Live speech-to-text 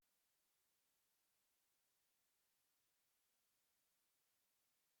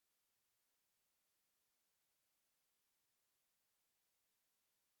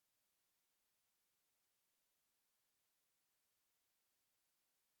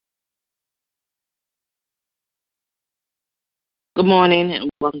Good morning and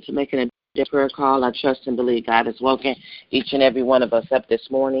welcome to Making a Day Prayer Call. I trust and believe God has woken each and every one of us up this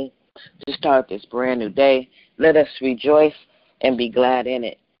morning to start this brand new day. Let us rejoice and be glad in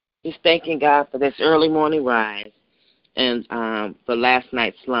it. Just thanking God for this early morning rise and for last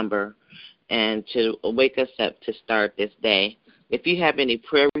night's slumber and to wake us up to start this day. If you have any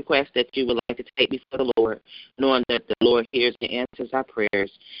prayer requests that you would like to take before the Lord, knowing that the Lord hears and answers our prayers,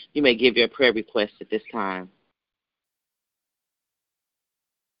 you may give your prayer request at this time.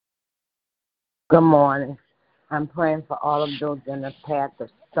 Good morning. I'm praying for all of those in the path of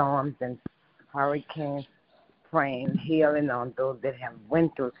storms and hurricanes, praying healing on those that have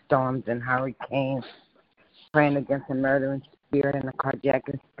went through storms and hurricanes, praying against the murdering spirit and the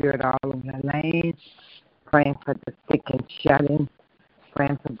carjacking spirit all over the land, praying for the sick and shut-in,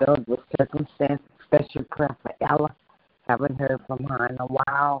 praying for those with circumstances, special prayer for Ella. Haven't heard from her in a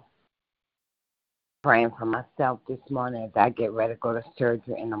while. Praying for myself this morning as I get ready to go to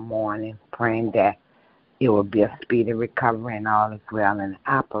surgery in the morning, praying that it will be a speedy recovery and all is well in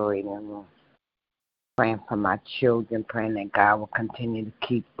the operating room. Praying for my children, praying that God will continue to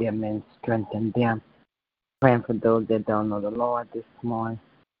keep them and strengthen them. Praying for those that don't know the Lord this morning.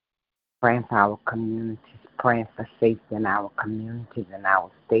 Praying for our communities, praying for safety in our communities and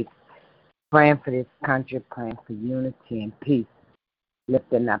our states. Praying for this country, praying for unity and peace.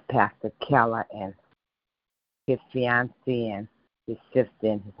 Lifting up Pastor Keller and his fiancée and his sister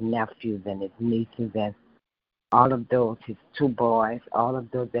and his nephews and his nieces and all of those, his two boys, all of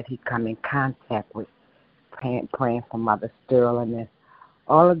those that he come in contact with, praying for Mother Sterling and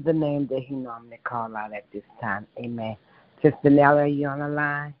all of the names that he normally call out at this time. Amen. Sister Nellie, are you on the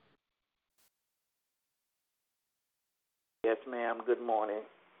line? Yes, ma'am. Good morning.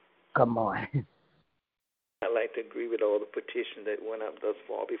 Good morning. I'd like to agree with all the petitions that went up thus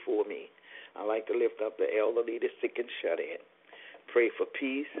far before me. I'd like to lift up the elderly, the sick and shut-in. Pray for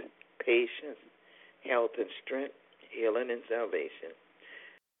peace, patience, health and strength, healing and salvation.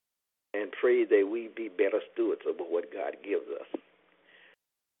 And pray that we be better stewards of what God gives us.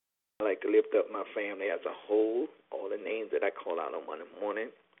 I'd like to lift up my family as a whole, all the names that I call out on Monday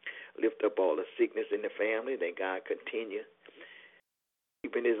morning. Lift up all the sickness in the family, that God continue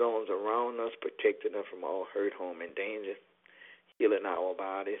keeping his arms around us, protecting us from all hurt, harm, and danger, healing our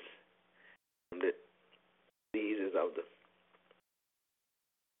bodies from the diseases of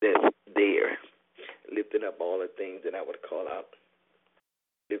that's there. Lifting up all the things that I would call out.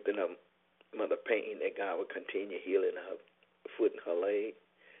 Lifting up Mother Payne, that God would continue healing her foot and her leg.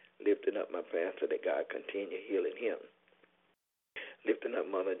 Lifting up my pastor, that God continue healing him. Lifting up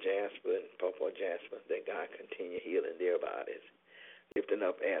Mother Jasper and Papa Jasper, that God continue healing their bodies. Lifting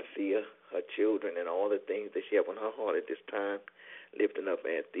up Althea, her children, and all the things that she have on her heart at this time. Lifting up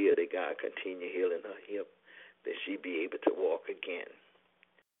Althea, that God continue healing her hip, that she be able to walk again.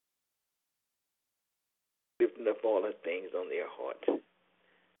 Lifting up all the things on their hearts.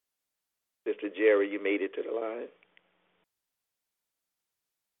 Sister Jerry, you made it to the line.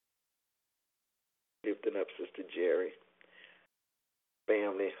 Lifting up Sister Jerry,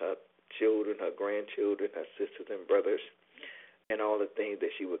 family, her children, her grandchildren, her sisters and brothers, and all the things that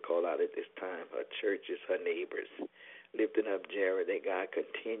she would call out at this time, her churches, her neighbors. Lifting up Jerry, that God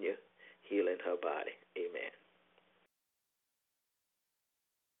continue healing her body. Amen.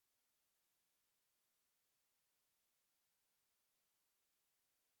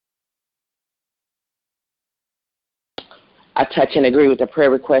 I touch and agree with the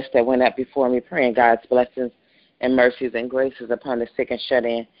prayer request that went up before me, praying God's blessings and mercies and graces upon the sick and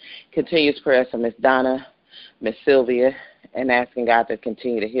shut-in. Continuous prayers for Miss Donna, Miss Sylvia, and asking God to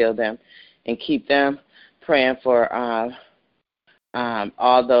continue to heal them and keep them. Praying for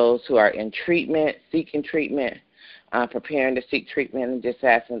all those who are in treatment, seeking treatment, preparing to seek treatment, and just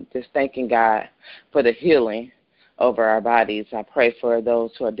thanking God for the healing over our bodies. I pray for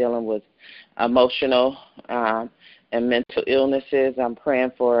those who are dealing with emotional and mental illnesses. I'm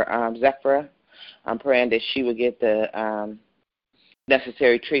praying for Zephyra. I'm praying that she will get the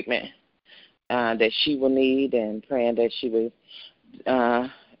necessary treatment that she will need, and praying that she will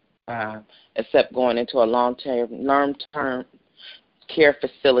accept going into a long-term care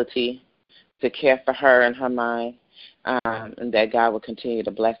facility to care for her and her mind, and that God will continue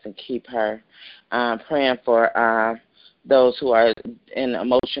to bless and keep her. Praying for those who are in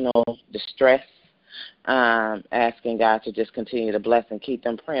emotional distress, asking God to just continue to bless and keep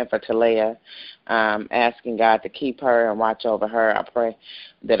them. Praying for Talea, asking God to keep her and watch over her. I pray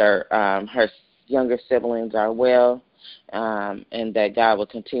that her younger siblings are well, and that God will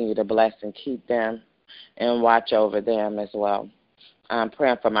continue to bless and keep them and watch over them as well. I'm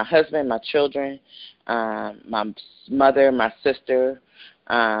praying for my husband, my children, my mother, my sister,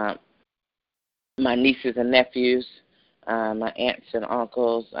 my nieces and nephews, my aunts and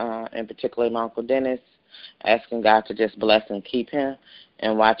uncles, and particularly my Uncle Dennis, asking God to just bless and keep him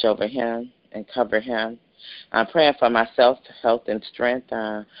and watch over him and cover him. I'm praying for myself, health and strength,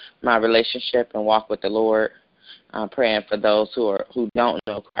 my relationship and walk with the Lord. I'm praying for those who don't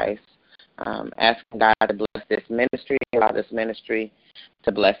know Christ, asking God to bless this ministry, allow this ministry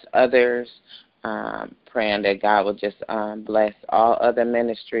to bless others, praying that God will just bless all other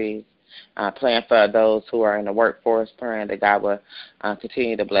ministries, praying for those who are in the workforce, praying that God will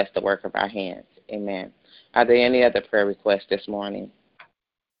continue to bless the work of our hands. Amen. Are there any other prayer requests this morning?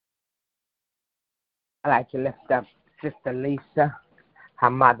 I'd like to lift up Sister Lisa, her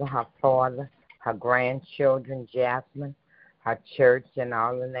mother, her father, her grandchildren, Jasmine, her church, and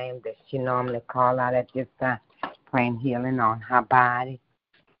all the names that she normally call out at this time, praying healing on her body.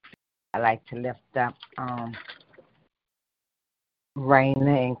 I'd like to lift up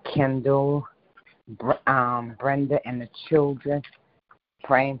Raina and Kendall, Brenda and the children,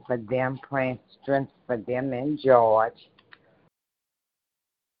 praying for them, praying strength for them and George.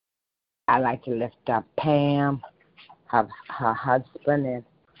 I'd like to lift up Pam, her husband and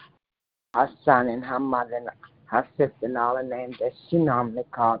her son and her mother and her sister and all the names that she normally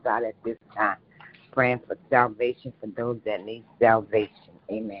calls out at this time, praying for salvation for those that need salvation.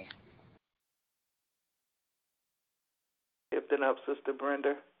 Amen. Lifting up Sister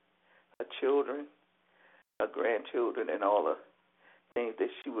Brenda, her children, her grandchildren, and all the things that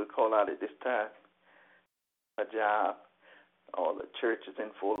she would call out at this time. Her job, all the churches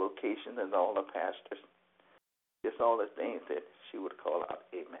in 4 locations, and all the pastors. Just all the things that she would call out.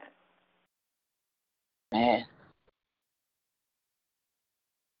 Amen. Amen.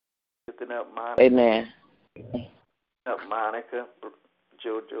 Lifting up Monica. Amen. Up Monica,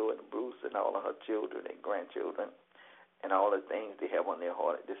 JoJo, and Bruce, and all of her children and grandchildren, and all the things they have on their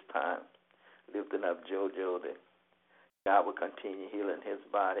heart at this time. Lifting up JoJo, that God will continue healing his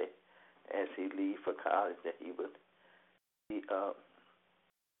body as he leaves for college, that he would be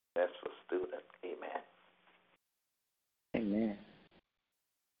best for student. Amen. Amen.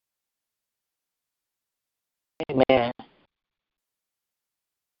 Amen.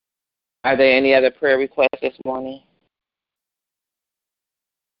 Are there any other prayer requests this morning?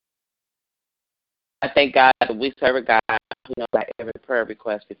 I thank God that we serve a God who knows about every prayer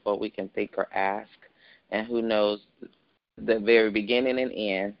request before we can think or ask, and who knows the very beginning and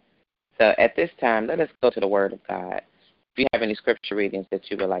end. So at this time, let us go to the Word of God. If you have any scripture readings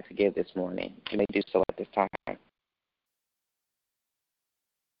that you would like to give this morning, you may do so at this time.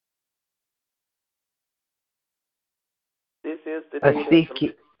 This is the day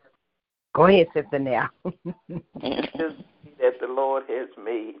Go ahead, Sister Nell. This is the day that the Lord has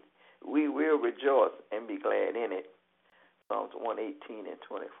made. We will rejoice and be glad in it. Psalms 118 and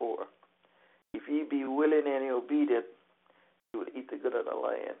 24. If ye be willing and obedient, you will eat the good of the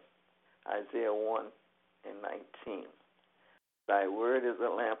land. Isaiah 1 and 19. Thy word is a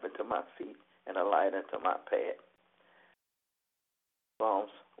lamp unto my feet and a light unto my path.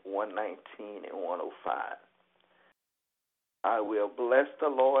 Psalms 119 and 105. I will bless the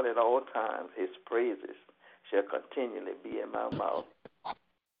Lord at all times. His praises shall continually be in my mouth.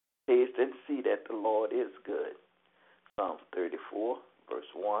 Taste and see that the Lord is good. Psalms 34, verse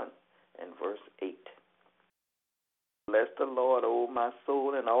 1 and verse 8. Bless the Lord, O my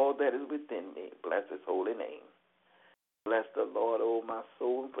soul, and all that is within me. Bless his holy name. Bless the Lord, O my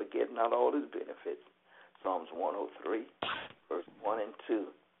soul, and forget not all his benefits. Psalms 103, verse 1 and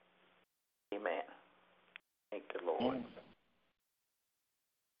 2. Amen. Thank the Lord. Amen.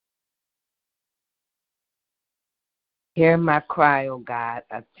 Hear my cry, O God,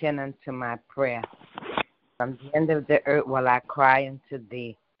 attend unto my prayer. From the end of the earth will I cry unto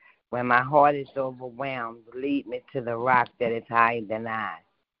thee. When my heart is overwhelmed, lead me to the rock that is higher than I.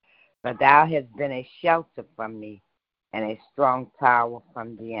 For thou hast been a shelter from me, and a strong tower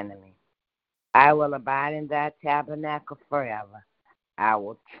from the enemy. I will abide in thy tabernacle forever. I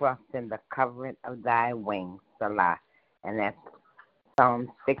will trust in the covering of thy wings, Salah. And that's Psalm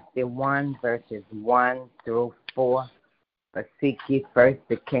 61, verses 1 through 4. But seek ye first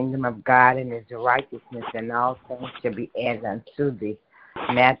the kingdom of God and his righteousness, and all things shall be added unto thee.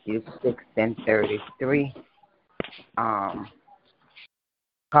 Matthew 6 and 33. Call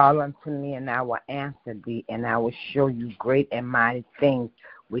unto me, and I will answer thee, and I will show you great and mighty things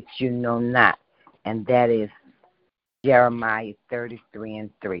which you know not. And that is Jeremiah 33 and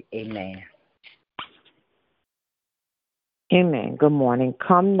 3. Amen. Amen. Good morning.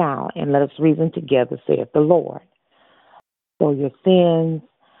 Come now and let us reason together, saith the Lord. Though your sins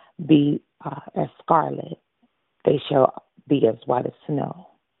be as scarlet, they shall be as white as snow.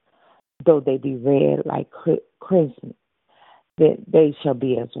 Though they be red like crimson, they shall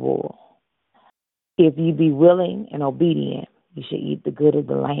be as wool. If ye be willing and obedient, you shall eat the good of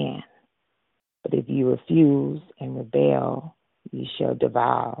the land. But if you refuse and rebel, you shall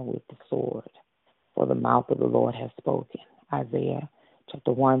devour with the sword. For the mouth of the Lord has spoken. Isaiah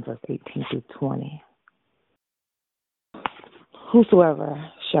chapter 1, verse 18 through 20.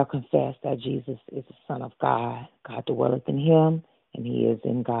 Whosoever shall confess that Jesus is the Son of God, God dwelleth in him, and he is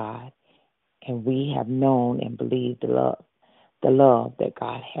in God. And we have known and believed the love that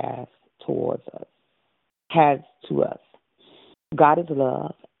God has to us. God is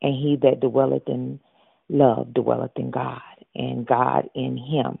love, and he that dwelleth in love dwelleth in God, and God in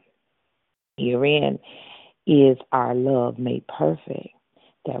him. Herein is our love made perfect,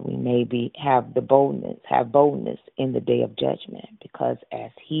 that we may have boldness in the day of judgment, because as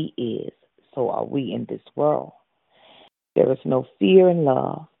he is, so are we in this world. There is no fear in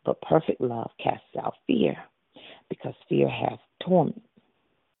love, but perfect love casts out fear, because fear hath torment.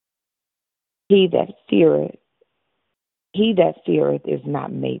 He that feareth is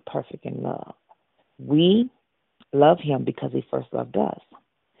not made perfect in love. We love him because he first loved us.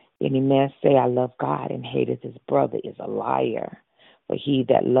 Any man say, I love God, and hateth his brother, is a liar. For he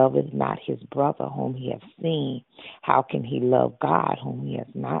that loveth not his brother whom he hath seen, how can he love God whom he has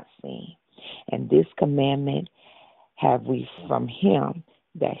not seen? And this commandment have we from him,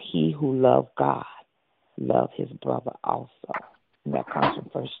 that he who loved God love his brother also. And that comes from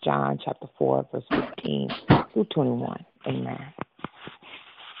 1 John chapter 4, verse 15 through 21. Amen.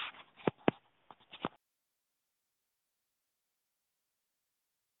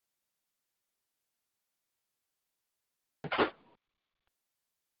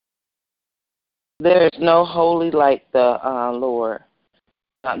 There is no holy like the Lord.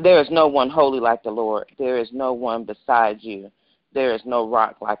 There is no one holy like the Lord. There is no one beside you. There is no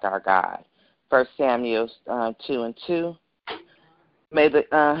rock like our God. 1 Samuel 2:2. May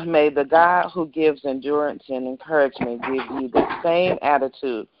the God who gives endurance and encouragement give you the same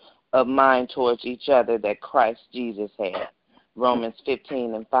attitude of mind towards each other that Christ Jesus had. Romans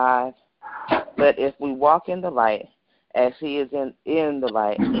 15:5. But if we walk in the light, as he is in the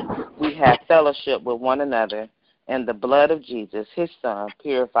light, we have fellowship with one another, and the blood of Jesus, his Son,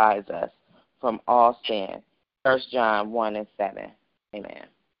 purifies us from all sin. 1 John 1:7. Amen.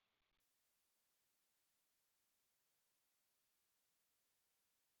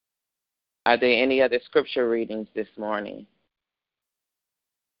 Are there any other scripture readings this morning?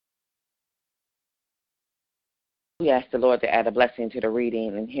 We ask the Lord to add a blessing to the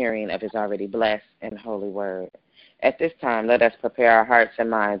reading and hearing of his already blessed and holy word. At this time, let us prepare our hearts and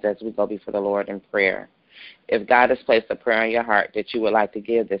minds as we go before the Lord in prayer. If God has placed a prayer in your heart that you would like to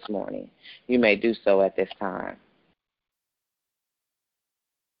give this morning, you may do so at this time.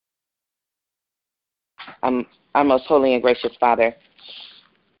 Our most holy and gracious Father,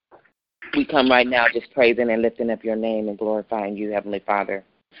 we come right now just praising and lifting up your name and glorifying you, Heavenly Father.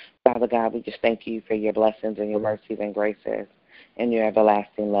 Father God, we just thank you for your blessings and your mercies and graces and your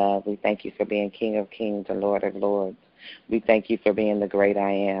everlasting love. We thank you for being King of kings and Lord of lords. We thank you for being the great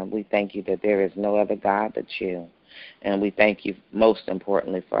I am. We thank you that there is no other God but you. And we thank you most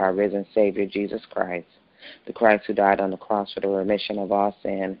importantly for our risen Savior, Jesus Christ, the Christ who died on the cross for the remission of all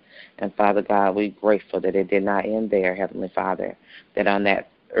sin. And Father God, we're grateful that it did not end there, Heavenly Father, that on that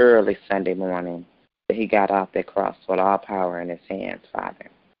early Sunday morning that he got off that cross with all power in his hands, Father.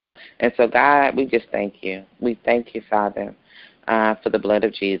 And so, God, we just thank you. We thank you, Father, for the blood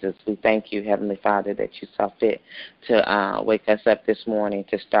of Jesus. We thank you, Heavenly Father, that you saw fit to wake us up this morning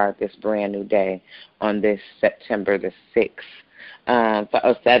to start this brand new day on this September the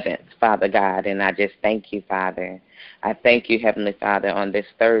 7th, Father God. And I just thank you, Father. I thank you, Heavenly Father, on this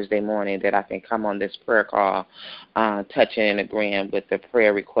Thursday morning that I can come on this prayer call, touching and agreeing with the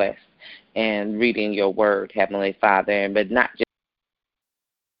prayer request and reading your word, Heavenly Father, but not just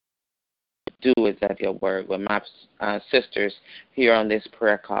doers of your word with my sisters here on this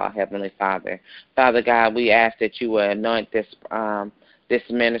prayer call, Heavenly Father. Father God, we ask that you will anoint this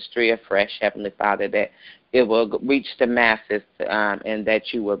ministry afresh, Heavenly Father, that it will reach the masses and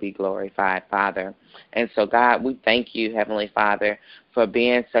that you will be glorified, Father. And so, God, we thank you, Heavenly Father, for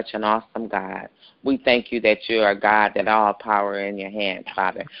being such an awesome God. We thank you that you are God, that all power in your hands,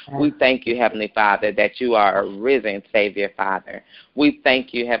 Father. We thank you, Heavenly Father, that you are a risen Savior, Father. We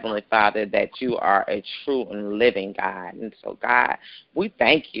thank you, Heavenly Father, that you are a true and living God. And so, God, we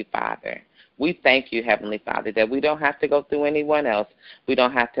thank you, Father. We thank you, Heavenly Father, that we don't have to go through anyone else. We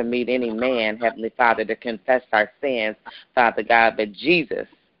don't have to meet any man, Heavenly Father, to confess our sins, Father God, but Jesus,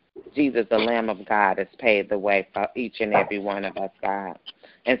 the Lamb of God, has paved the way for each and every one of us, God.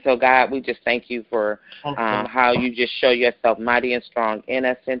 And so, God, we just thank you for how you just show yourself mighty and strong in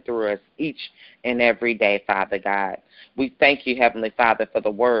us and through us each and every day, Father God. We thank you, Heavenly Father, for the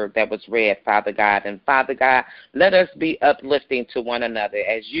word that was read, Father God. And, Father God, let us be uplifting to one another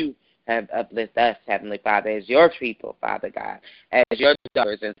as you have uplifted us, Heavenly Father, as your people, Father God, as your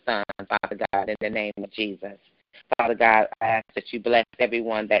daughters and sons, Father God, in the name of Jesus. Father God, I ask that you bless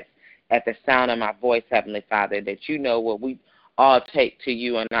everyone that's at the sound of my voice, Heavenly Father, that you know what we all take to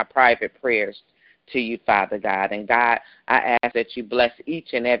you in our private prayers to you, Father God. And God, I ask that you bless each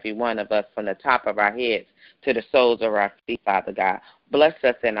and every one of us from the top of our heads to the soles of our feet, Father God. Bless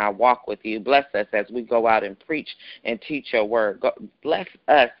us in our walk with you. Bless us as we go out and preach and teach your word. Bless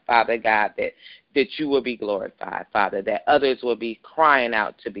us, Father God, that you will be glorified, Father, that others will be crying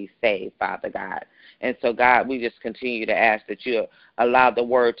out to be saved, Father God. And so, God, we just continue to ask that you allow the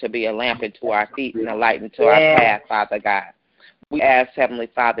word to be a lamp into our feet and a light into our path, Father God. We ask, Heavenly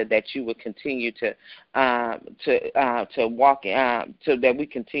Father, that you would continue to walk, so that we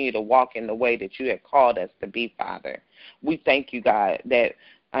continue to walk in the way that you have called us to be, Father. We thank you, God, that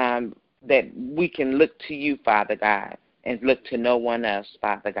we can look to you, Father God, and look to no one else,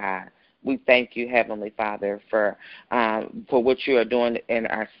 Father God. We thank you, Heavenly Father, for what you are doing in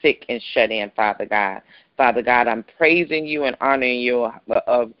our sick and shut in, Father God. Father God, I'm praising you and honoring you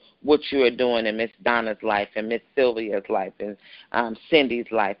of what you are doing in Miss Donna's life and Miss Sylvia's life and Cindy's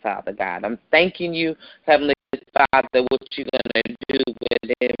life, Father God. I'm thanking you, Heavenly Father, what you're going to do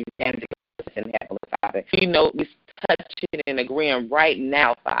with them and Heavenly Father. You know, we touching and agreeing right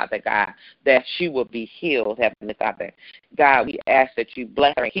now, Father God, that she will be healed, Heavenly Father. God, we ask that you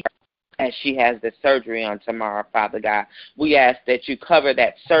bless her as she has the surgery on tomorrow, Father God. We ask that you cover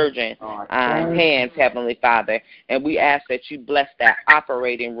that surgeon hands, Heavenly Father, and we ask that you bless that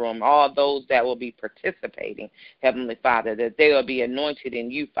operating room, all those that will be participating, Heavenly Father, that they will be anointed in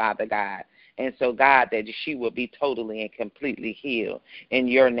you, Father God. And so, God, that she will be totally and completely healed in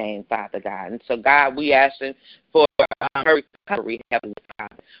your name, Father God. And so, God, we ask for her recovery, Heavenly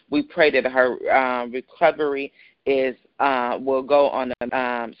Father. We pray that her recovery will go on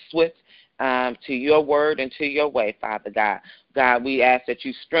a swift to your word and to your way, Father God. God, we ask that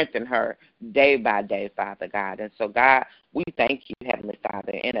you strengthen her day by day, Father God. And so, God, we thank you, Heavenly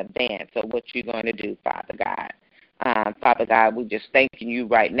Father, in advance of what you're going to do, Father God. Father God, we're just thanking you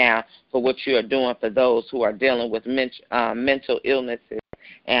right now for what you are doing for those who are dealing with mental illnesses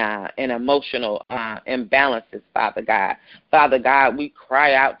and emotional imbalances, Father God. Father God, we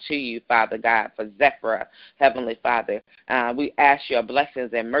cry out to you, Father God, for Zephyra, Heavenly Father. We ask your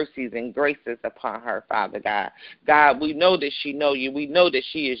blessings and mercies and graces upon her, Father God. God, we know that she knows you. We know that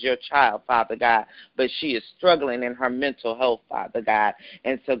she is your child, Father God, but she is struggling in her mental health, Father God.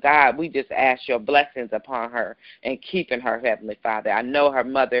 And so, God, we just ask your blessings upon her and keeping her, Heavenly Father. I know her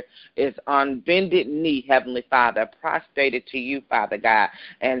mother is on bended knee, Heavenly Father, prostrated to you, Father God,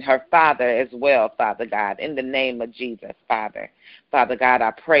 and her father as well, Father God, in the name of Jesus, Father. Father God,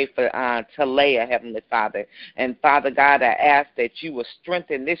 I pray for Talea, Heavenly Father. And Father God, I ask that you will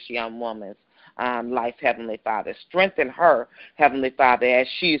strengthen this young woman's life, Heavenly Father. Strengthen her, Heavenly Father, as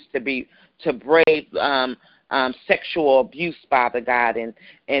she is to brave sexual abuse, Father God,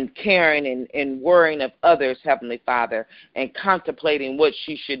 and caring and worrying of others, Heavenly Father, and contemplating what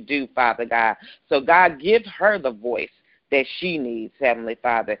she should do, Father God. So, God, give her the voice that she needs, Heavenly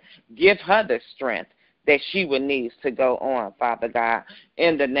Father. Give her the strength that she would need to go on, Father God.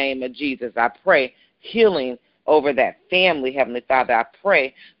 In the name of Jesus, I pray healing over that family, Heavenly Father. I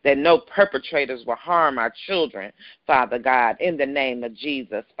pray that no perpetrators will harm our children, Father God, in the name of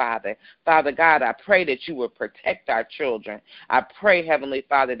Jesus, Father. Father God, I pray that you will protect our children. I pray, Heavenly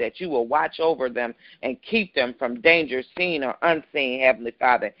Father, that you will watch over them and keep them from danger seen or unseen, Heavenly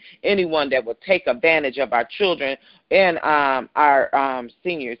Father. Anyone that will take advantage of our children and our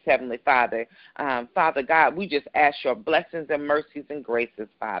seniors, Heavenly Father. Father God, we just ask your blessings and mercies and graces,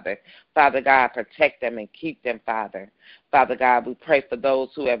 Father. Father God, protect them and keep them, Father. Father God, we pray for those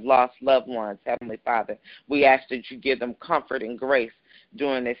who have lost loved ones, Heavenly Father. We ask that you give them comfort and grace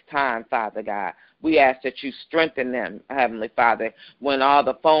during this time, Father God. We ask that you strengthen them, Heavenly Father. When all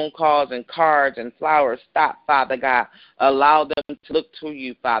the phone calls and cards and flowers stop, Father God, allow them to look to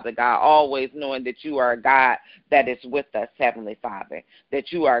you, Father God, always knowing that you are a God that is with us, Heavenly Father,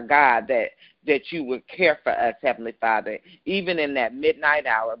 that you are a God that that you would care for us, Heavenly Father, even in that midnight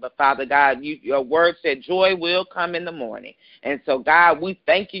hour. But, Father God, your word said joy will come in the morning. And so, God, we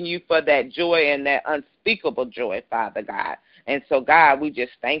thanking you for that joy and that unspeakable joy, Father God. And so, God, we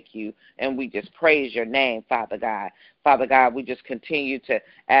just thank you and we just praise your name, Father God. Father God, we just continue to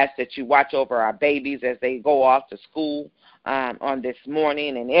ask that you watch over our babies as they go off to school on this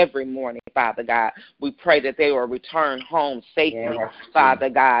morning and every morning, Father God. We pray that they will return home safely, Father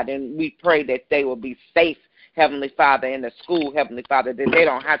God, and we pray that they will be safe, Heavenly Father, in the school, Heavenly Father, that they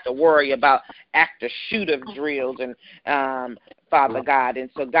don't have to worry about active shooter drills and Father God. And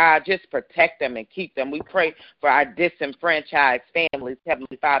so, God, just protect them and keep them. We pray for our disenfranchised families,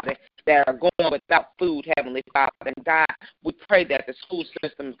 Heavenly Father, that are going without food, Heavenly Father. And, God, we pray that the school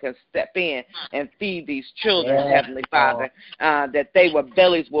system can step in and feed these children, Heavenly Father, that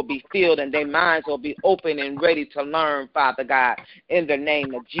bellies will be filled and their minds will be open and ready to learn, Father God, in the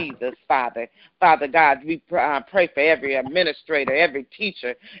name of Jesus, Father. Father God, we pray for every administrator, every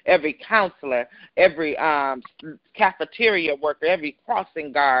teacher, every counselor, every cafeteria worker, every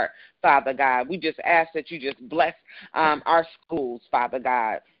crossing guard, Father God. We just ask that you just bless our schools, Father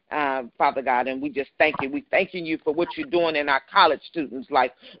God. Father God, and we just thank you. We thanking you for what you're doing in our college students'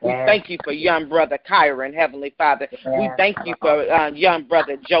 life. We thank you for young brother Kyron, Heavenly Father. We thank you for young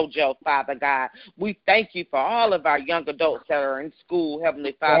brother JoJo, Father God. We thank you for all of our young adults that are in school,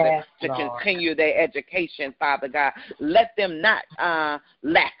 Heavenly Father, to continue their education, Father God. Let them not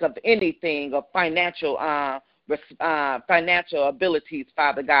lack of anything of financial abilities,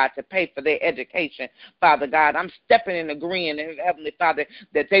 Father God, to pay for their education, Father God. I'm stepping in agreeing, Heavenly Father,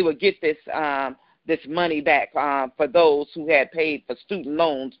 that they would get this money back for those who had paid for student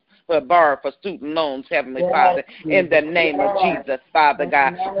loans, borrowed for student loans, Heavenly Father, in the name of Jesus, Father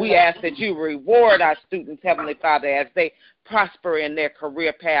God. We ask that you reward our students, Heavenly Father, as they prosper in their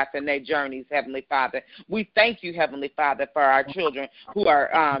career path and their journeys, Heavenly Father. We thank you, Heavenly Father, for our children who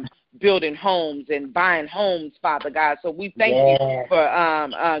are building homes and buying homes, Father God. So we thank you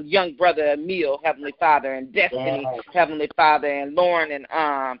for young brother Emil, Heavenly Father, and Destiny, Heavenly Father, and Lauren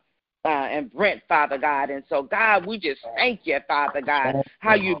and Brent, Father God. And so, God, we just thank you, Father God,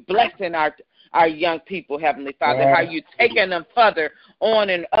 how you blessing our young people, Heavenly Father, how you taking them further on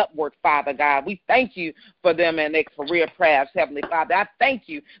and upward, Father God. We thank you for them and their career paths, Heavenly Father. I thank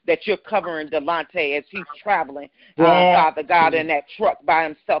you that you're covering Delonte as he's traveling, Father God, in that truck by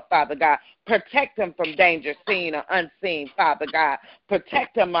himself, Father God. Protect him from danger, seen or unseen, Father God.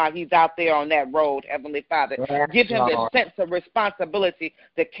 Protect him while he's out there on that road, Heavenly Father. Give him the sense of responsibility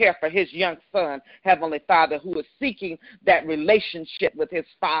to care for his young son, Heavenly Father, who is seeking that relationship with his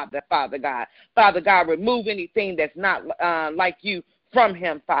father, Father God. Father God, remove anything that's not like you from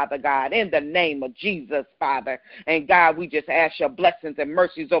him, Father God, in the name of Jesus, Father. And God, we just ask your blessings and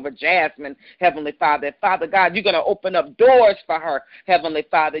mercies over Jasmine, Heavenly Father. Father God, you're going to open up doors for her, Heavenly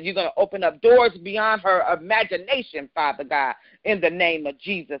Father. You're going to open up doors beyond her imagination, Father God, in the name of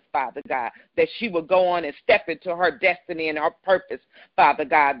Jesus, Father God, that she will go on and step into her destiny and her purpose, Father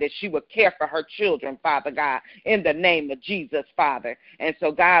God, that she will care for her children, Father God, in the name of Jesus, Father. And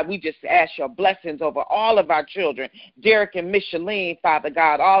so, God, we just ask your blessings over all of our children, Derek and Micheline, Father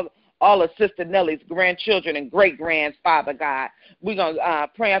God, all of Sister Nellie's grandchildren and great-grands, Father God. We're going to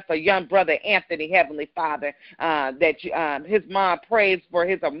pray for young brother Anthony, Heavenly Father, that his mom prays for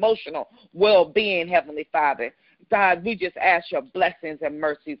his emotional well-being, Heavenly Father. God, we just ask your blessings and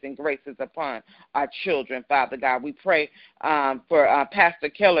mercies and graces upon our children, Father God. We pray for Pastor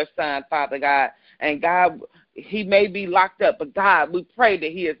Keller's son, Father God. And God, he may be locked up, but God, we pray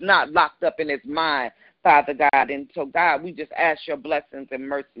that he is not locked up in his mind, Father God. And so, God, we just ask your blessings and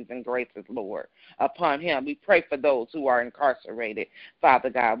mercies and graces, Lord, upon him. We pray for those who are incarcerated, Father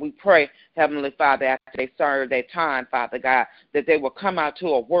God. We pray, Heavenly Father, after they serve their time, Father God, that they will come out to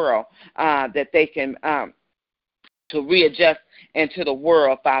a world that they can to readjust into the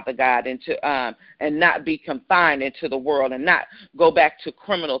world, Father God, and not be confined into the world and not go back to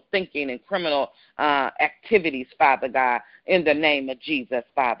criminal thinking and criminal activities, Father God, in the name of Jesus,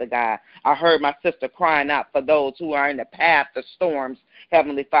 Father God. I heard my sister crying out for those who are in the path of storms,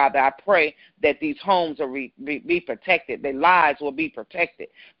 Heavenly Father. I pray that these homes will be protected, their lives will be protected,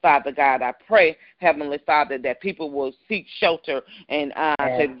 Father God. I pray, Heavenly Father, that people will seek shelter and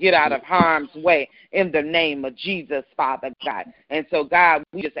to get out of harm's way in the name of Jesus, Father God. And so, God,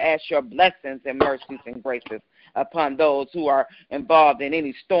 we just ask your blessings and mercies and graces upon those who are involved in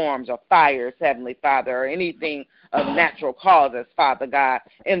any storms or fires, Heavenly Father, or anything of natural causes, Father God,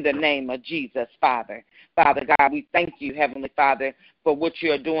 in the name of Jesus, Father. Father God, we thank you, Heavenly Father, for what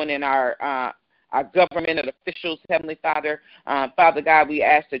you're doing in our government officials, Heavenly Father. Father God, we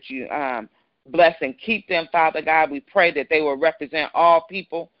ask that you Bless and keep them, Father God. We pray that they will represent all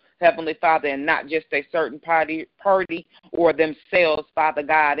people, Heavenly Father, and not just a certain party or themselves, Father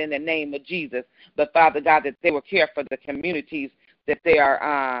God, in the name of Jesus. But, Father God, that they will care for the communities that they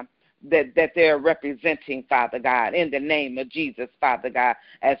are that they're representing, Father God, in the name of Jesus, Father God.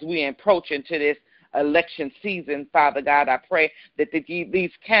 As we approach into this election season, Father God, I pray that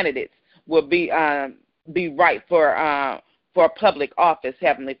these candidates will be right for public office,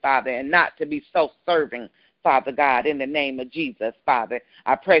 Heavenly Father, and not to be self-serving, Father God, in the name of Jesus, Father.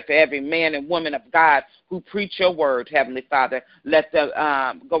 I pray for every man and woman of God who preach your word, Heavenly Father. Let them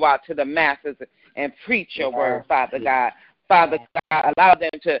go out to the masses and preach your word, Father God. Father God, allow them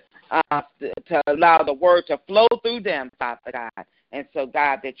to allow the word to flow through them, Father God. And so,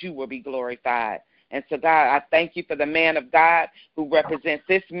 God, that you will be glorified. And so, God, I thank you for the man of God who represents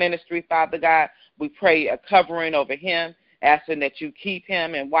this ministry, Father God. We pray a covering over him, asking that you keep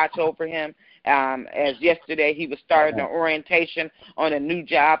him and watch over him. As yesterday he was starting an orientation on a new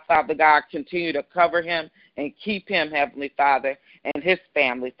job, Father God, continue to cover him and keep him, Heavenly Father, and his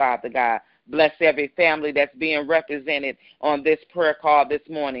family, Father God. Bless every family that's being represented on this prayer call this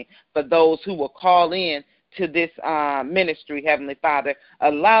morning. For those who will call in to this ministry, Heavenly Father,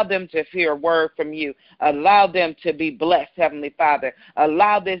 allow them to hear a word from you. Allow them to be blessed, Heavenly Father.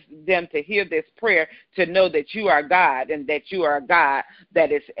 Allow them to hear this prayer, to know that you are God and that you are a God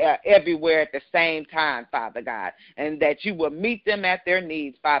that is everywhere at the same time, Father God, and that you will meet them at their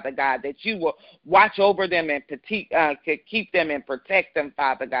needs, Father God, that you will watch over them and keep them and protect them,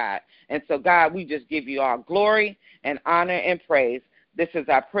 Father God. And so, God, we just give you all glory and honor and praise. This is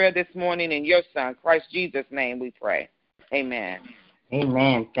our prayer this morning in your Son, Christ Jesus' name we pray. Amen.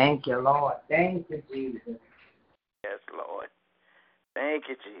 Amen. Thank you, Lord. Thank you, Jesus. Yes, Lord. Thank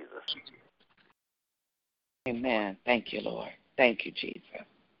you, Jesus. Amen. Thank you, Lord. Thank you, Jesus.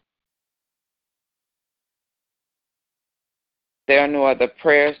 There are no other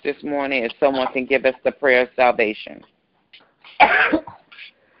prayers this morning. If someone can give us the prayer of salvation.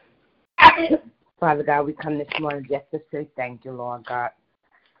 Father God, we come this morning just to say thank you, Lord God.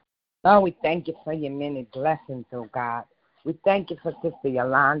 Lord, we thank you for your many blessings, oh God. We thank you for Sister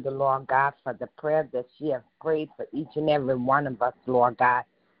Yolanda, Lord God, for the prayer that she has prayed for each and every one of us, Lord God.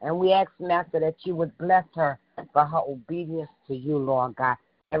 And we ask, Master, that you would bless her for her obedience to you, Lord God.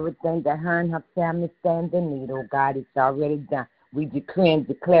 Everything that her and her family stand in need, oh God, it's already done. We decree and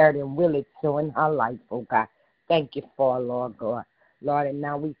declare it and will it so in her life, oh God. Thank you for it, Lord God. Lord, and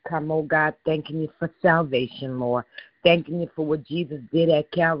now we come, oh God, thanking you for salvation, Lord. Thanking you for what Jesus did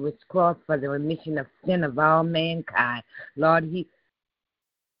at Calvary's cross for the remission of sin of all mankind. Lord, he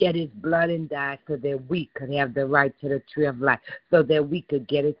shed his blood and died so that we could have the right to the tree of life, so that we could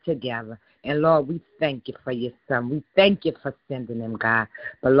get it together. And, Lord, we thank you for your son. We thank you for sending him, God.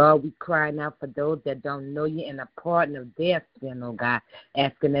 But, Lord, we crying out for those that don't know you and a pardon of their sin, oh God,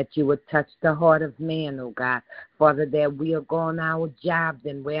 asking that you would touch the heart of man, oh God. Father, that we are going our jobs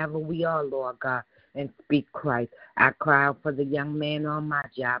and wherever we are, Lord God, and speak Christ. I cry out for the young man on my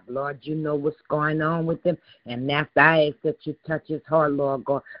job. Lord, you know what's going on with him. And after I ask that you touch his heart, Lord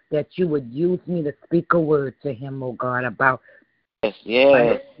God, that you would use me to speak a word to him, oh God, about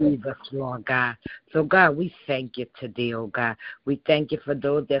Yes. Jesus, Lord God. So, God, we thank you today, oh God. We thank you for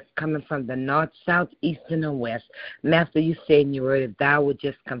those that's coming from the north, south, east, and the west. Master, you say in your word, if thou would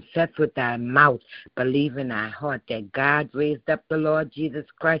just confess with thy mouth, believe in thy heart that God raised up the Lord Jesus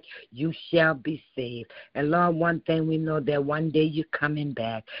Christ, you shall be saved. And, Lord, one thing we know, that one day you're coming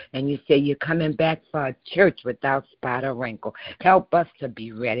back, and you say you're coming back for a church without spot or wrinkle. Help us to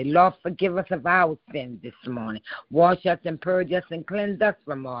be ready. Lord, forgive us of our sins this morning. Wash us and purge us and cleanse us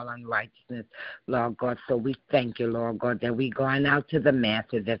from all unrighteousness, Lord God. So we thank you, Lord God, that we going out to the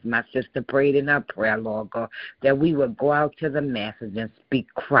masses, as my sister prayed in her prayer, Lord God, that we would go out to the masses and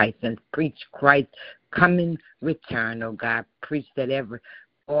speak Christ and preach Christ coming return, oh God. Preach that every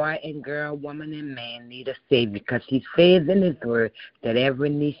boy and girl, woman and man need a Savior, because he says in his word that every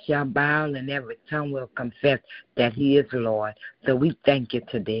knee shall bow and every tongue will confess that he is Lord. So we thank you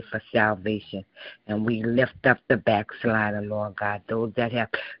today for salvation, and we lift up the backslider, Lord God, those that have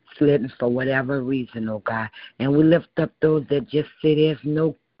slidden for whatever reason, oh God, and we lift up those that just say there's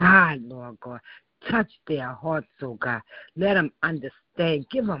no God, Lord God. Touch their hearts, oh God. Let them understand.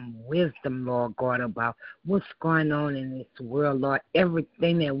 Give them wisdom, Lord God, about what's going on in this world, Lord.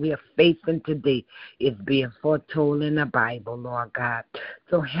 Everything that we are facing today is being foretold in the Bible, Lord God.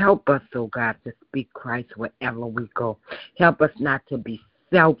 So help us, oh God, to speak Christ wherever we go. Help us not to be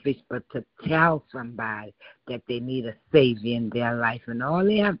selfish, but to tell somebody that they need a Savior in their life. And all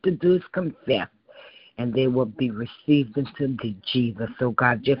they have to do is confess and they will be received into Jesus, oh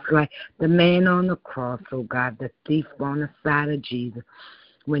God, just like the man on the cross, oh God, the thief on the side of Jesus,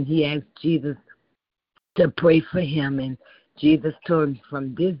 when he asked Jesus to pray for him, and Jesus told him,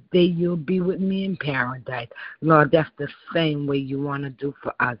 from this day you'll be with me in paradise. Lord, that's the same way you want to do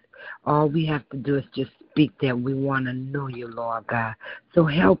for us. All we have to do is just speak that we want to know you, Lord God. So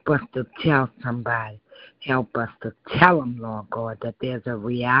help us to tell somebody. Help us to tell them, Lord God, that there's a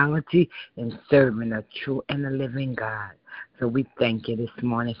reality in serving a true and a living God. So we thank you this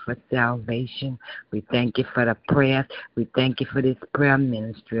morning for salvation. We thank you for the prayers. We thank you for this prayer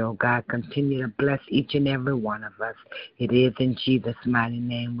ministry, oh God. Continue to bless each and every one of us. It is in Jesus' mighty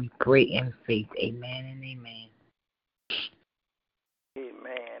name we pray in faith. Amen and amen.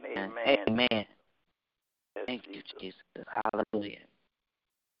 Amen. Amen. Amen. Thank you, Jesus. Hallelujah.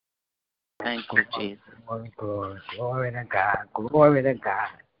 Thank you, Jesus. Glory, glory, glory to God. Glory to God.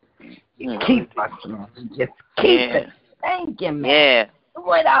 You keep us, man. Just keep it. Thank you, man. Yeah.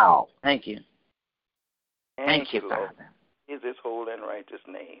 Do it all. Thank you. Thank you, Lord. Father. Is his holy and righteous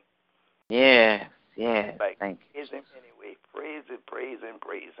name. Yes. Yes. Like, thank you. praise him anyway. Praise it, praise him,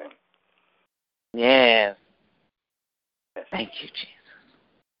 praise him. Yes. Yes. Thank you, Jesus.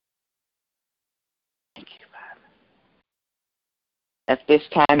 Thank you, Father. At this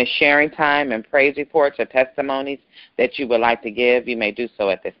time is sharing time and praise reports or testimonies that you would like to give. You may do so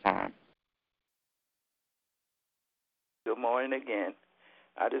at this time. Good morning again.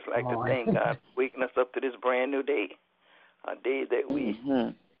 I just like to thank God for waking us up to this brand new day, a day that we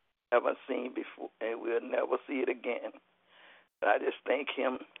haven't seen before and we'll never see it again. But I just thank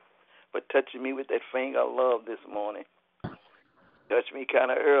him for touching me with that finger of love this morning. Touched me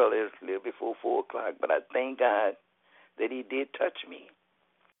kind of early, a little before 4 o'clock, but I thank God that he did touch me.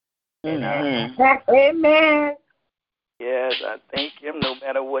 Amen. Yes, I thank him no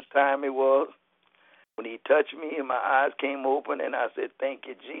matter what time it was. When he touched me and my eyes came open and I said, thank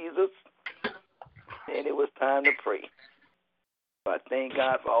you, Jesus. And it was time to pray. So I thank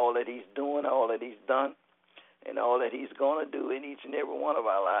God for all that he's doing, all that he's done, and all that he's going to do in each and every one of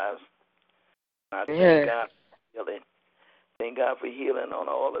our lives. I thank God for healing. Thank God for healing on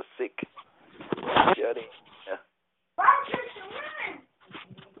all the sick.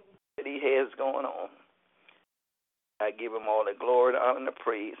 That he has going on. I give him all the glory, the honor, and the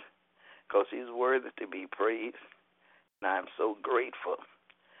praise, because he's worthy to be praised. And I'm so grateful.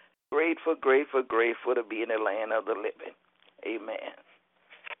 Grateful to be in the land of the living. Amen.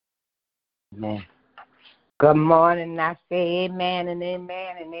 Amen. Good morning. I say amen and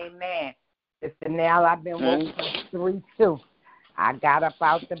amen and amen. Sister Nell, I've been woke since 3 2. I got up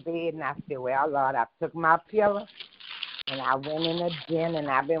out the bed and I said, well, Lord, I took my pillow and I went in the den and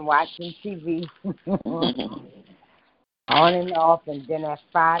I've been watching TV on and off. And then at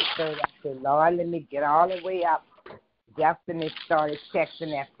 5:30, I said, Lord, let me get all the way up. Justin started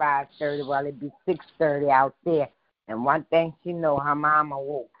texting at 5:30. Well, it'd be 6:30 out there. And one thing she know, her mama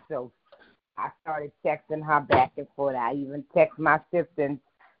woke. So I started texting her back and forth. I even text my sister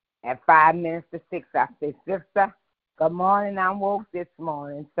at 5 minutes to 6. I said, sister, good morning. I'm woke this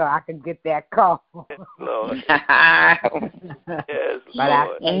morning so I could get that call. Yes, Lord. Yes, but Lord.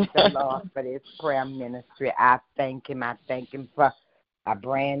 I thank the Lord for this prayer ministry. I thank him. I thank him for a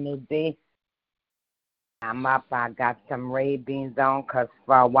brand new day. I'm up. I got some red beans on because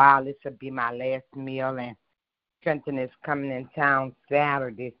for a while this will be my last meal. And Trenton is coming in town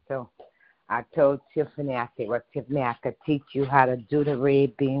Saturday. So I told Tiffany, I said, well, Tiffany, I could teach you how to do the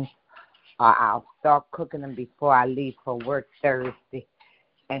red beans. I'll start cooking them before I leave for work Thursday.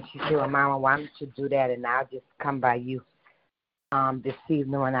 And she said, well, Mama, why don't you do that? And I'll just come by you this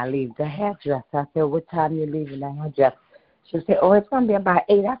evening when I leave the hairdresser. I said, what time you leaving the hairdresser? She said, oh, it's going to be about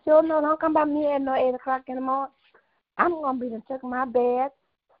 8. I said, oh, no, don't come by me at no 8 o'clock in the morning. I'm going to be taking my bed,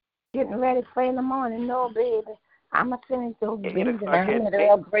 getting ready for in the morning. No, baby. I'm going to finish those beans and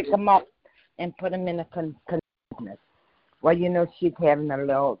I'll break them up and put them in a container. Well, you know, she's having a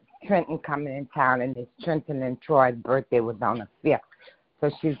little Trenton coming in town, and this Trenton and Troy's birthday was on the 5th.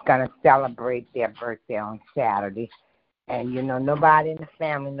 So she's going to celebrate their birthday on Saturday. And, you know, nobody in the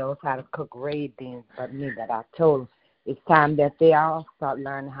family knows how to cook red beans but me. But I told them it's time that they all start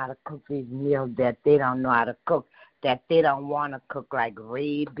learning how to cook these meals that they don't know how to cook, that they don't want to cook, like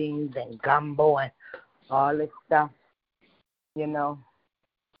red beans and gumbo and all this stuff, you know.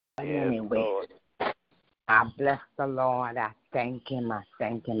 But anyway, Lord. I bless the Lord. I thank him. I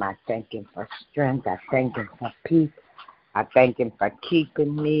thank him. I thank him for strength. I thank him for peace. I thank him for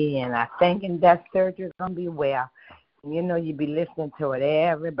keeping me. And I thank him that surgery is going to be well. And you know, you be listening to what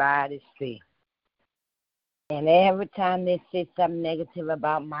everybody say. And every time they say something negative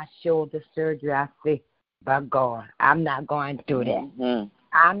about my shoulder surgery, I say, But God, I'm not going through that. Mm-hmm.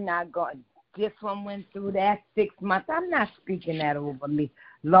 I'm not going. This one went through that 6 months. I'm not speaking that over me.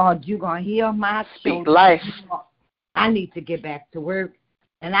 Lord, you're going to heal my Speak shoulder. life. I need to get back to work,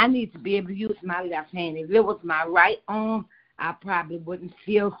 and I need to be able to use my left hand. If it was my right arm, I probably wouldn't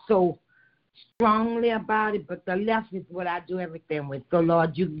feel so strongly about it, but the left is what I do everything with. So,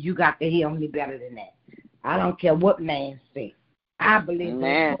 Lord, you got to heal me better than that. I don't care what man say. I believe in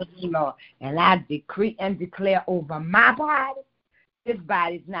the Lord, and I decree and declare over my body, this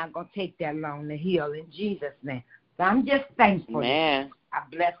body's not going to take that long to heal in Jesus' name. So I'm just thankful. Amen. I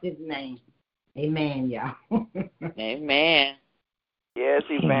bless his name. Amen, y'all. Amen. Yes,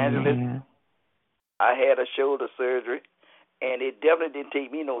 evangelist. Amen. I had a shoulder surgery, and it definitely didn't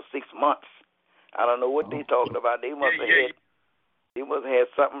take me no 6 months. I don't know what they talking about. They must have had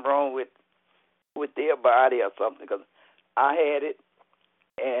something wrong with their body or something, because I had it,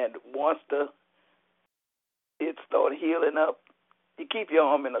 and once it started healing up, you keep your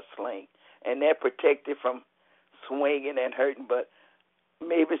arm in a sling, and that protects it from swinging and hurting, but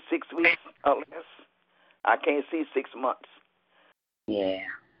maybe 6 weeks or less. I can't see 6 months. Yeah.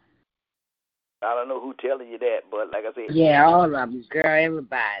 I don't know who telling you that, but like I said. Yeah, all of them, girl,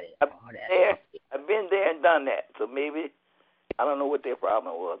 everybody. I've been there and done that, so maybe, I don't know what their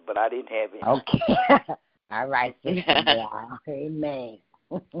problem was, but I didn't have it. Okay. All right, sister. Amen.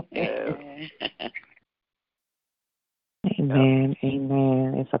 Amen.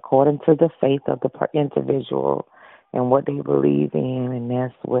 Amen. It's according to the faith of the individual and what they believe in, and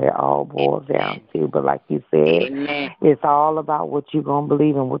that's where it all boils down to. But like you said, it's all about what you're going to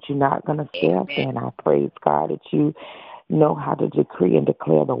believe and what you're not going to step in. I praise God that you know how to decree and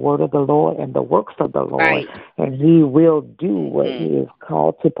declare the word of the Lord and the works of the Lord, and he will do what he is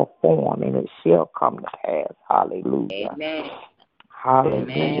called to perform, and it shall come to pass. Hallelujah. Amen. Hallelujah.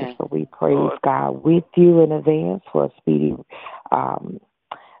 Amen. So we praise God with you in advance for a speedy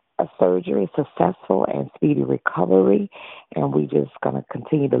a surgery, successful and speedy recovery, and we just going to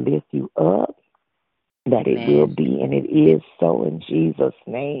continue to lift you up, that it will be, and it is so in Jesus'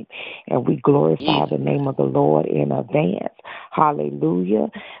 name. And we glorify the name of the Lord in advance. Hallelujah.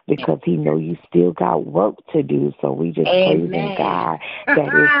 Because he know you still got work to do. So we just praising God that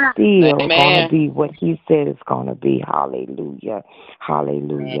it's still going to be what he said it's going to be. Hallelujah.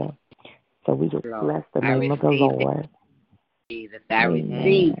 Hallelujah. So we just bless the name of the Lord. Jesus, I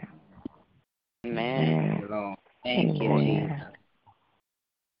receive. Amen. Lord. Thank you, Jesus.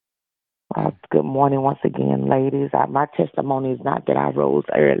 Good morning once again, ladies. My testimony is not that I rose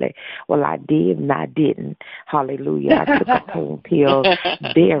early. Well, I did and I didn't. Hallelujah. I took a pain pill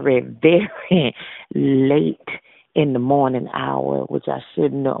very, very late in the morning hour, which I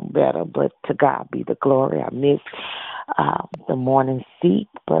should know better, but to God be the glory. I missed the morning seat,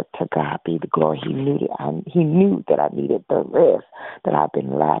 but to God be the glory. He knew that I needed the rest that I've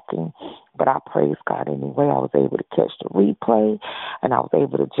been lacking, but I praise God anyway. I was able to catch the replay, and I was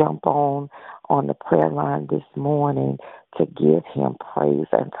able to jump on the prayer line this morning to give him praise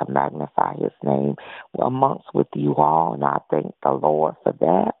and to magnify his name amongst with you all, and I thank the Lord for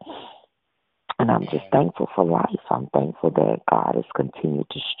that. And I'm just thankful for life. I'm thankful that God has continued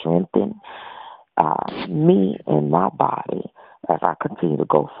to strengthen me and my body as I continue to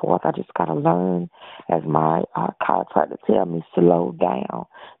go forth. I just got to learn, as my chiropractor tell me, slow down.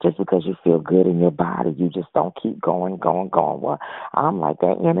 Just because you feel good in your body, you just don't keep going. Well, I'm like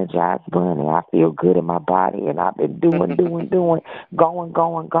that energized bunny. I feel good in my body, and I've been doing, going,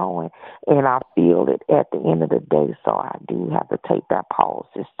 and I feel it at the end of the day. So I do have to take that pause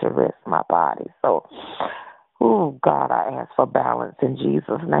just to rest my body. So, oh, God, I ask for balance in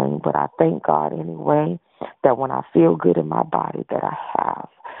Jesus' name, but I thank God anyway that when I feel good in my body that I have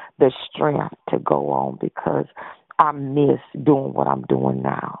the strength to go on, because I miss doing what I'm doing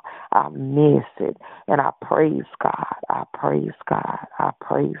now. I miss it, and I praise God. I praise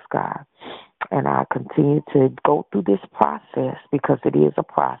God. And I continue to go through this process because it is a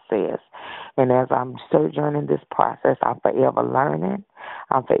process. And as I'm sojourning this process, I'm forever learning.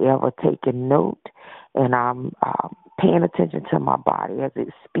 I'm forever taking note. And I'm paying attention to my body as it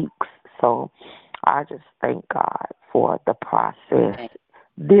speaks. So I just thank God for the process,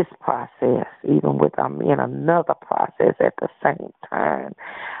 this process, even with I'm in another process at the same time.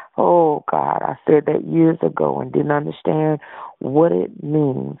 Oh, God, I said that years ago and didn't understand what it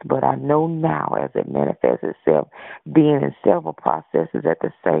means, but I know now as it manifests itself, being in several processes at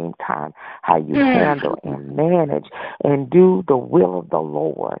the same time, how you handle and manage and do the will of the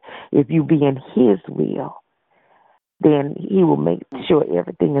Lord. If you be in his will, then he will make sure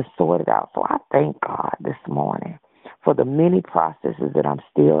everything is sorted out. So I thank God this morning for the many processes that I'm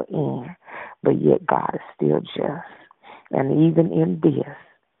still in, but yet God is still just. And even in this,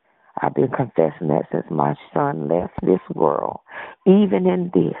 I've been confessing that since my son left this world. Even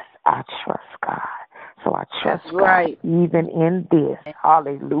in this, I trust God. So I trust That's right. God. Even in this,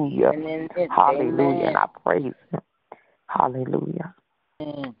 hallelujah. Even in this, Hallelujah. amen. And I praise him. Hallelujah.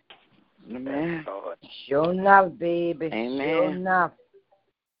 Amen. Sure enough, baby. Amen. Sure enough.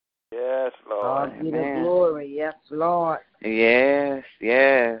 Yes, Lord. God be the Amen. glory. Yes, Lord. Yes,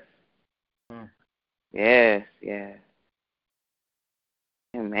 yes. Mm. Yes, yes.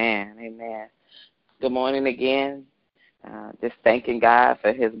 Amen, amen. Good morning again. Just thanking God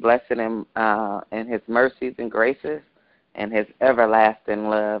for his blessing and his mercies and graces and his everlasting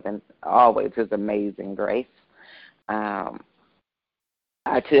love and always his amazing grace.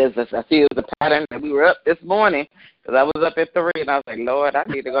 I feel the pattern that we were up this morning because I was up at 3 and I was like, Lord, I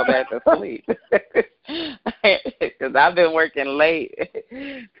need to go back to sleep because I've been working late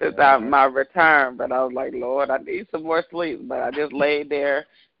since my return. But I was like, Lord, I need some more sleep. But I just laid there,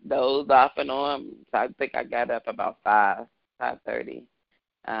 dozed off and on. So I think I got up about 5:30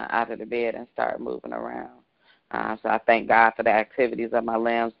 out of the bed and started moving around. So I thank God for the activities of my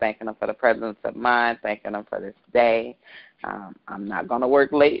limbs, thanking him for the presence of mind, thanking him for this day. I'm not going to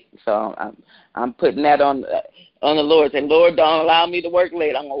work late, so I'm putting that on the Lord. Saying, Lord, don't allow me to work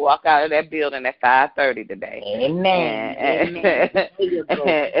late. I'm going to walk out of that building at 5:30 today. Amen.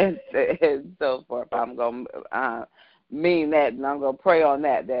 And so forth. I'm going to mean that, and I'm going to pray on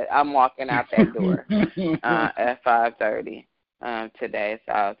that I'm walking out that door at 5:30 today.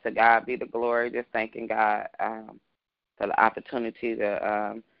 So to God be the glory. Just thanking God for the opportunity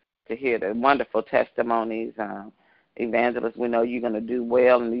to hear the wonderful testimonies. Evangelists, we know you're going to do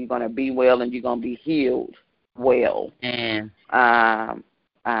well, and you're going to be well, and you're going to be healed well.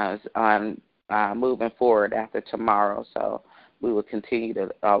 Moving forward after tomorrow, so we will continue to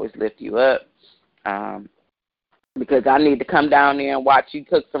always lift you up. Because I need to come down there and watch you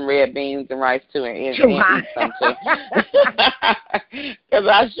cook some red beans and rice too, and eat some too. Because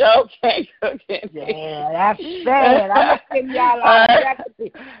I sure can't cook it. Yeah, that's sad. I'm going to send y'all our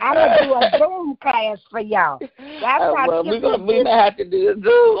recipe. I'm going to do a Zoom class for y'all. That's how we may have to do a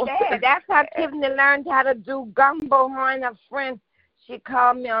Zoom. Yeah, that's how Tiffany learned how to do gumbo. Her and a friend, she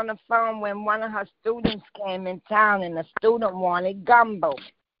called me on the phone when one of her students came in town, and the student wanted gumbo.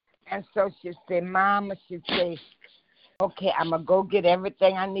 And so she said, Mama, she said, okay, I'm going to go get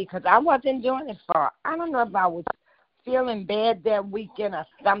everything I need, because I wasn't doing it for her. I don't know if I was feeling bad that weekend or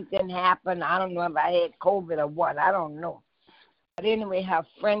something happened. I don't know if I had COVID or what. I don't know. But anyway, her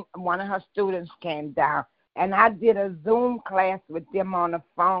friend, one of her students came down, and I did a Zoom class with them on the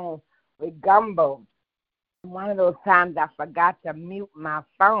phone with gumbo. One of those times I forgot to mute my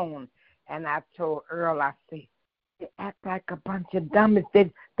phone, and I told Earl, I said, they act like a bunch of dummies.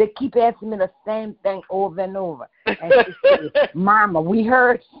 They keep asking me the same thing over and over. And she said, Mama, we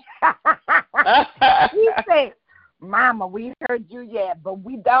heard. She said, Mama, we heard you, yeah, but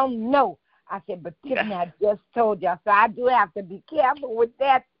we don't know. I said, but Tiffany, I just told you. So I do have to be careful with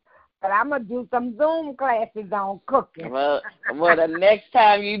that. But I'm going to do some Zoom classes on cooking. Well, the next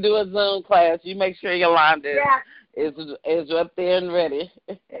time you do a Zoom class, you make sure Yolanda is up there and ready.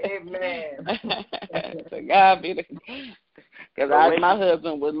 Amen. So God be the... Because my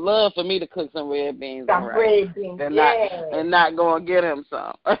husband would love for me to cook some red beans and rice. And not go and get him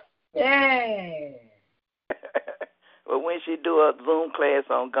some. Yeah. Well, when she do a Zoom class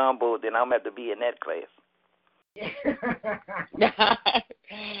on gumbo, then I'm going to have to be in that class.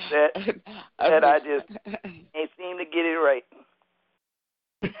 that I just ain't seem to get it right.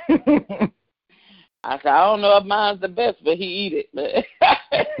 I said, I don't know if mine's the best, but he eat it.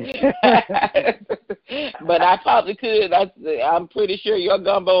 But I probably could. I'm pretty sure your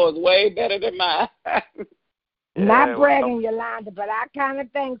gumbo is way better than mine. Not bragging, Yolanda, but I kind of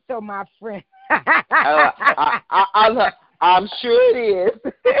think so, my friend. I'm sure it is.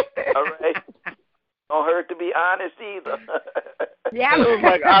 All right. Don't hurt to be honest either. Yeah,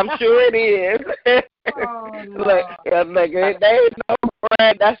 I'm sure it is. Oh, Look, there ain't no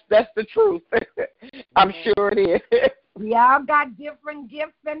brand. That's the truth. I'm sure it is. We all got different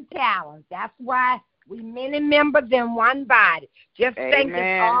gifts and talents. That's why we many members in one body. Just think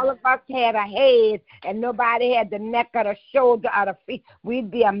if all of us had a head and nobody had the neck or the shoulder or the feet, we'd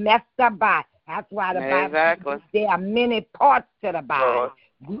be a messed up body. That's why the Bible says there are many parts to the body.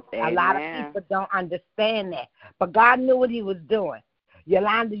 A lot of people don't understand that. But God knew what he was doing.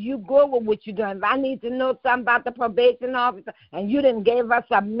 Yolanda, you good with what you're doing. If I need to know something about the probation officer, and you didn't give us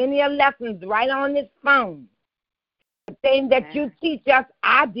many lessons right on this phone. The thing that you teach us,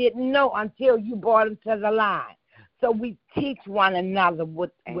 I didn't know until you brought them to the line. so we teach one another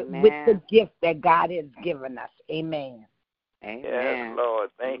with the gift that God has given us. Amen. Amen. Yes, Lord.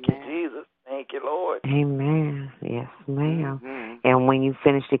 Thank you, Jesus. Thank you, Lord. Amen. Yes, ma'am. And when you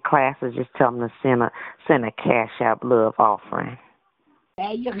finish your classes, just tell them to send a Cash App love offering.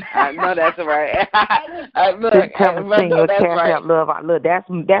 There you go. I know that's right. Look, tell them to send your that's Cash right. App love. Look,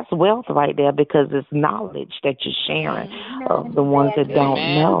 that's wealth right there, because it's knowledge that you're sharing of the ones that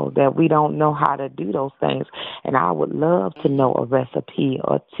don't know, that we don't know how to do those things. And I would love to know a recipe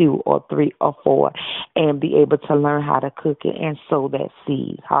or 2 or 3 or 4 and be able to learn how to cook it and sow that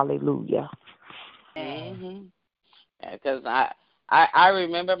seed. Hallelujah. Because I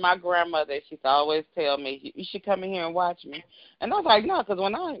remember my grandmother. She used to always tell me, "You should come in here and watch me." And I was like, "No, because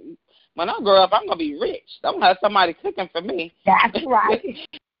when I grow up, I'm gonna be rich. I'm gonna have somebody cooking for me." That's right.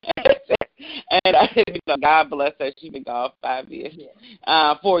 And God bless her. She's been gone 5 years,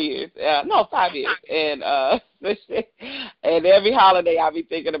 4 years. No, 5 years. And and every holiday I be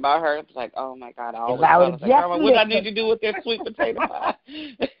thinking about her. It's like, oh my God, I always call her. Grandma, what do I need to do with this sweet potato pie?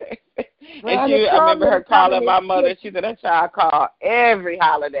 And I remember her calling my mother. She said, that child called every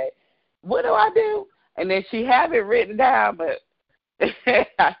holiday. What do I do? And then she have it written down, but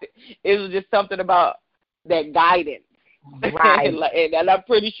it was just something about that guidance. Right. and I'm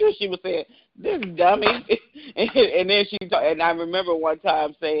pretty sure she was saying, this dummy. And then and I remember one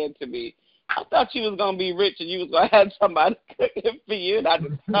time saying to me, I thought you was going to be rich and you was going to have somebody cooking for you. And I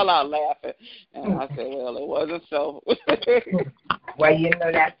just fell out laughing. And I said, well, it wasn't so. Well,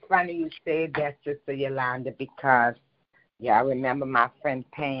 that's funny you said that, Sister Yolanda, because, I remember my friend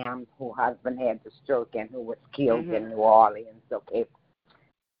Pam, whose husband had the stroke and who was killed in New Orleans, okay?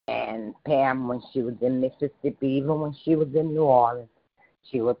 And Pam, when she was in Mississippi, even when she was in New Orleans,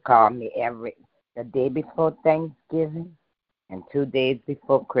 she would call me the day before Thanksgiving and 2 days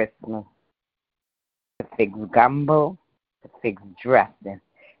before Christmas to fix gumbo, to fix dressing.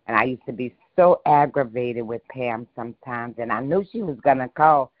 And I used to be so aggravated with Pam sometimes, and I knew she was going to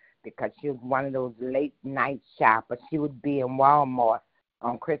call because she was one of those late-night shoppers. She would be in Walmart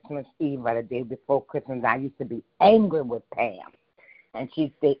on Christmas Eve or the day before Christmas. I used to be angry with Pam. And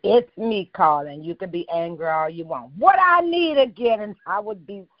she'd say, it's me calling. You can be angry all you want. What I need again? And I would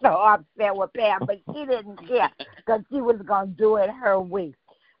be so upset with Pam, but she didn't care because she was going to do it her way.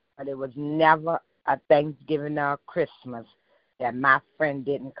 But it was never a Thanksgiving or Christmas that my friend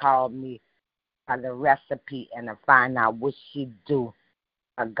didn't call me for the recipe and to find out what she'd do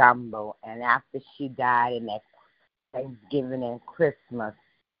a gumbo. And after she died in that Thanksgiving and Christmas,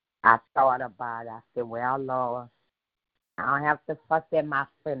 I thought about it. I said, well, Lord, I don't have to fuss at my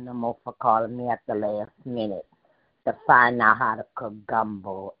friend no more for calling me at the last minute to find out how to cook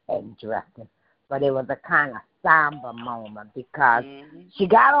gumbo and dressing. But it was a kind of somber moment because she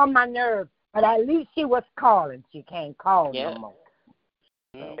got on my nerves, but at least she was calling. She can't call no more.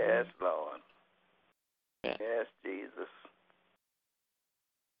 Yes, Lord. Yes, Jesus.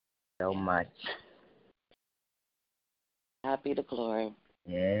 So much. God be the glory.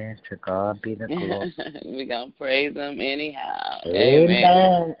 Yes, to God be the glory. We're going to praise him anyhow.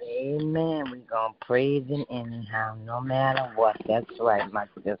 Amen. Amen. We're going to praise him anyhow, no matter what. That's right, my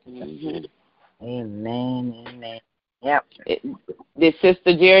sister. Amen. Amen. Yep. Did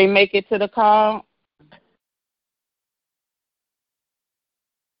Sister Jerry make it to the call?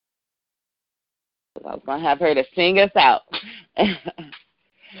 I was going to have her to sing us out.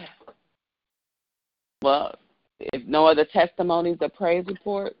 Well, if no other testimonies or praise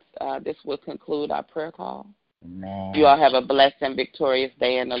reports, this will conclude our prayer call. Amen. You all have a blessed and victorious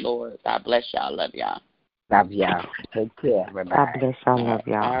day in the Lord. God bless y'all. Love y'all. Love y'all. Take care. Bye-bye. God bless y'all. Love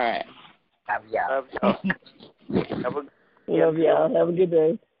y'all. All right. Love y'all. Love y'all. Have a good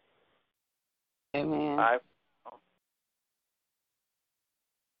day. Amen. Bye.